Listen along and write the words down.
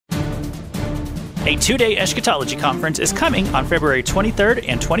A two-day Eschatology conference is coming on February 23rd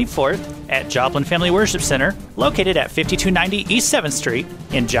and 24th at Joplin Family Worship Center, located at 5290 East 7th Street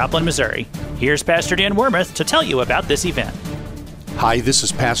in Joplin, Missouri. Here's Pastor Dan Wermuth to tell you about this event. Hi, this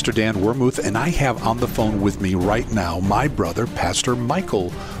is Pastor Dan Wermuth, and I have on the phone with me right now my brother, Pastor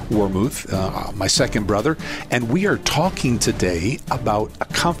Michael Wermuth, my second brother, and we are talking today about a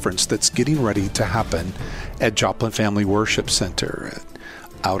conference that's getting ready to happen at Joplin Family Worship Center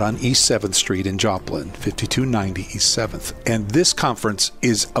out on East 7th Street in Joplin, 5290 East 7th. And this conference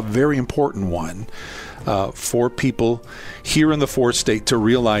is a very important one for people here in the fourth state to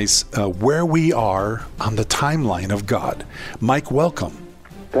realize where we are on the timeline of God. Mike, welcome.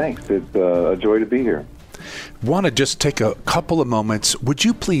 Thanks. It's a joy to be here. Want to just take a couple of moments. Would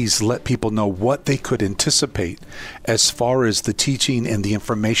you please let people know what they could anticipate as far as the teaching and the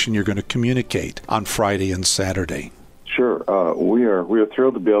information you're going to communicate on Friday and Saturday? Sure. We are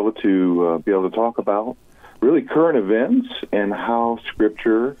thrilled to be able to talk about really current events and how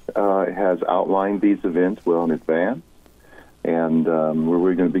Scripture has outlined these events well in advance. And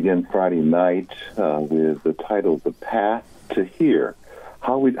we're going to begin Friday night with the title "The Path to Here."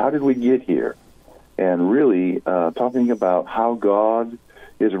 How did we get here? And really talking about how God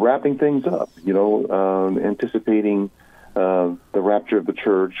is wrapping things up. Anticipating the rapture of the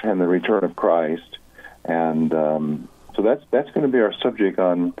church and the return of Christ. And so that's going to be our subject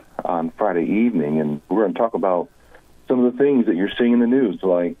on Friday evening, and we're going to talk about some of the things that you're seeing in the news,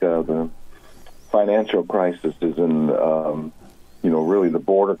 like the financial crisis and really the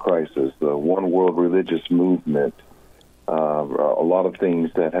border crisis, the one world religious movement, a lot of things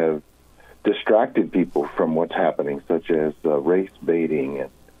that have distracted people from what's happening, such as race baiting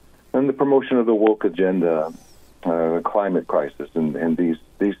and the promotion of the woke agenda, the climate crisis, and these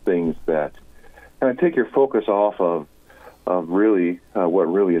things that kind of take your focus off of really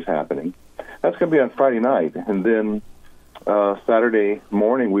what really is happening. That's going to be on Friday night. And then Saturday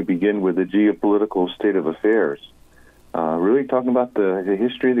morning, we begin with the geopolitical state of affairs, really talking about the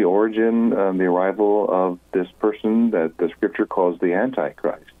history, the origin, the arrival of this person that the Scripture calls the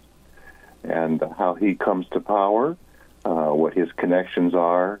Antichrist, and how he comes to power, what his connections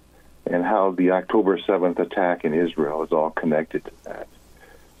are, and how the October 7th attack in Israel is all connected to that.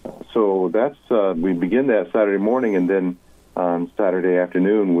 So that's we begin that Saturday morning, and then on Saturday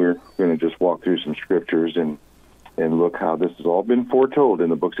afternoon, we're going to just walk through some scriptures and look how this has all been foretold in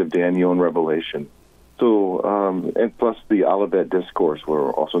the books of Daniel and Revelation. So, and plus the Olivet Discourse,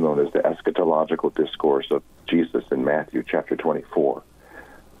 or also known as the eschatological discourse of Jesus in Matthew chapter 24.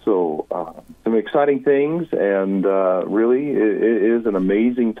 So, some exciting things, and really it is an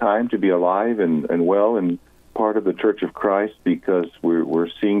amazing time to be alive and well and part of the Church of Christ, because we're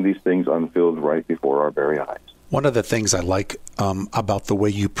seeing these things unfold right before our very eyes. One of the things I like about the way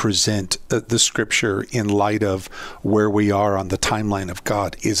you present the Scripture in light of where we are on the timeline of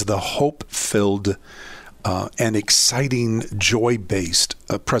God is the hope-filled and exciting, joy-based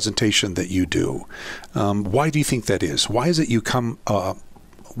presentation that you do. Why do you think that is? Why is it you come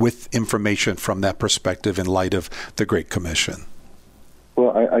with information from that perspective in light of the Great Commission?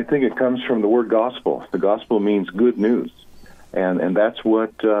 Well, I think it comes from the word gospel. The gospel means good news, and that's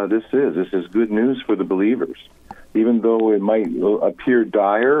what this is. This is good news for the believers. Even though it might appear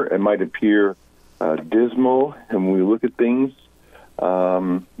dire, it might appear dismal, and when we look at things,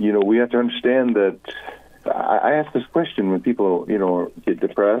 we have to understand that. I ask this question when people, get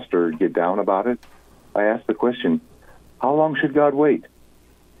depressed or get down about it. I ask the question, how long should God wait?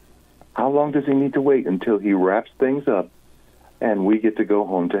 How long does he need to wait until he wraps things up and we get to go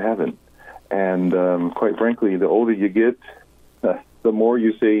home to heaven? And quite frankly, the older you get, the more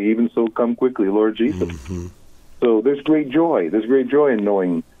you say, even so, come quickly, Lord Jesus. Mm-hmm. So there's great joy. There's great joy in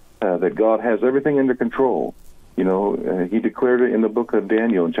knowing that God has everything under control. He declared it in the book of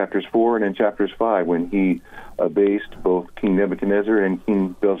Daniel in chapters 4 and in chapters 5 when he abased both King Nebuchadnezzar and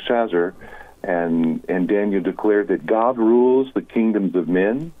King Belshazzar. And Daniel declared that God rules the kingdoms of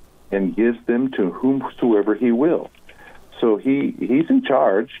men and gives them to whomsoever he will. So he's in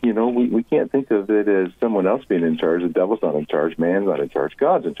charge. We can't think of it as someone else being in charge. The devil's not in charge. Man's not in charge.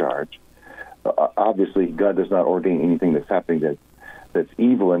 God's in charge. Obviously, God does not ordain anything that's happening that's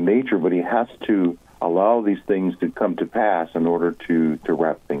evil in nature, but he has to allow these things to come to pass in order to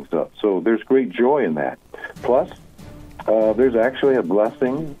wrap things up. So there's great joy in that. Plus, there's actually a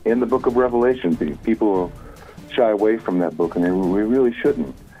blessing in the book of Revelation. People shy away from that book, and we really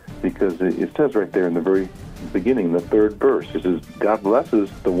shouldn't, because it says right there in the very beginning, the third verse, it says, God blesses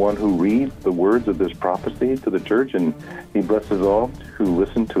the one who reads the words of this prophecy to the church, and he blesses all who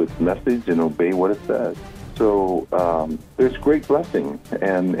listen to its message and obey what it says. So there's great blessing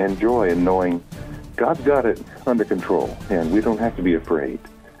and joy in knowing God's got it under control, and we don't have to be afraid.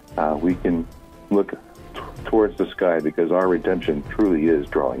 We can look towards the sky because our redemption truly is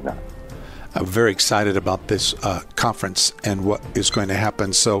drawing nigh. I'm very excited about this conference and what is going to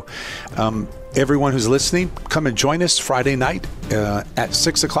happen. So everyone who's listening, come and join us Friday night at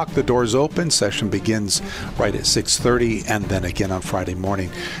 6 o'clock. The doors open. Session begins right at 6:30, and then again on Friday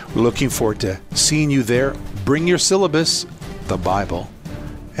morning. We're looking forward to seeing you there. Bring your syllabus, the Bible,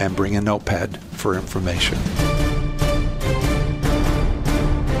 and bring a notepad for information.